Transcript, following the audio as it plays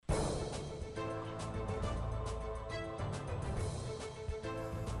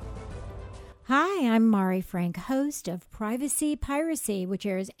Hi, I'm Mari Frank, host of Privacy Piracy, which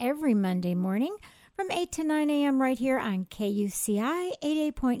airs every Monday morning from 8 to 9 a.m. right here on KUCI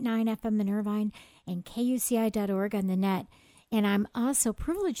 88.9 FM in Irvine and KUCI.org on the net. And I'm also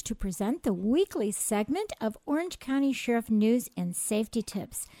privileged to present the weekly segment of Orange County Sheriff News and Safety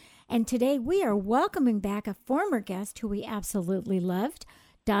Tips. And today we are welcoming back a former guest who we absolutely loved,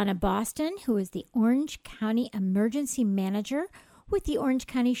 Donna Boston, who is the Orange County Emergency Manager with the Orange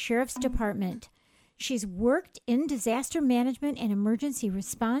County Sheriff's Department. She's worked in disaster management and emergency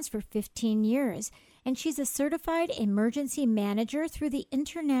response for 15 years, and she's a certified emergency manager through the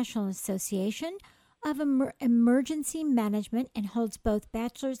International Association of Emergency Management and holds both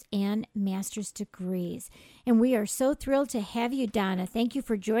bachelor's and master's degrees. And we are so thrilled to have you, Donna. Thank you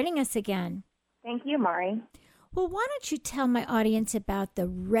for joining us again. Thank you, Mari. Well, why don't you tell my audience about the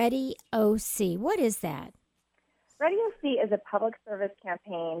Ready OC? What is that? Ready OC is a public service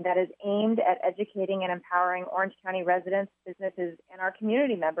campaign that is aimed at educating and empowering Orange County residents, businesses, and our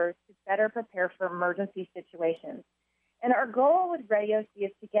community members to better prepare for emergency situations. And our goal with Ready OC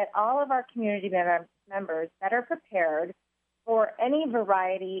is to get all of our community members better prepared for any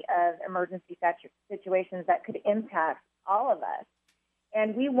variety of emergency situations that could impact all of us.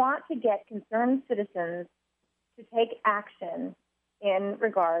 And we want to get concerned citizens to take action in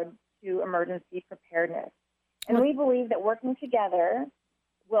regard to emergency preparedness. And we believe that working together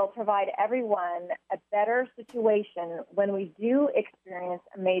will provide everyone a better situation when we do experience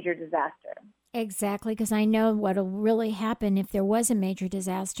a major disaster. Exactly, because I know what will really happen if there was a major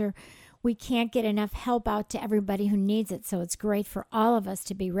disaster. We can't get enough help out to everybody who needs it, so it's great for all of us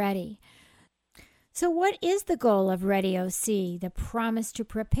to be ready. So what is the goal of Ready OC, the Promise to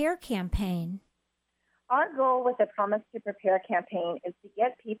Prepare campaign? Our goal with the Promise to Prepare campaign is to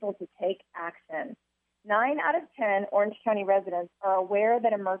get people to take action. 9 out of 10 Orange County residents are aware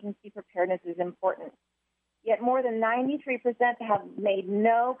that emergency preparedness is important, yet more than 93% have made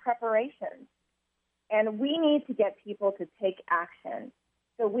no preparations. And we need to get people to take action.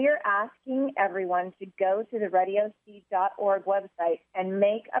 So we're asking everyone to go to the readyoc.org website and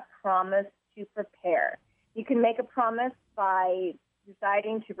make a promise to prepare. You can make a promise by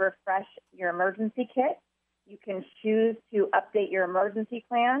deciding to refresh your emergency kit. You can choose to update your emergency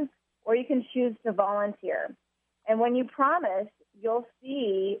plan, or you can choose to volunteer. And when you promise, you'll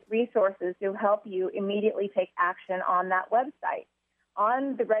see resources to help you immediately take action on that website.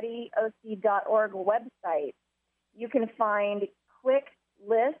 On the readyoc.org website, you can find quick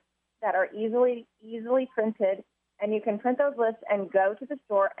lists that are easily printed, and you can print those lists and go to the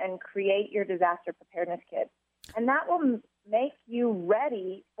store and create your disaster preparedness kit. And that will make you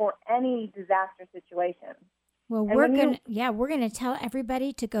ready for any disaster situation. Well, we're going to tell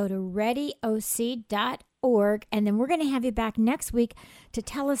everybody to go to readyoc.org, and then we're going to have you back next week to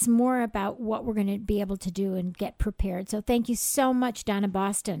tell us more about what we're going to be able to do and get prepared. So thank you so much, Donna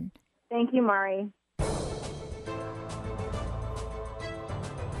Boston. Thank you, Mari.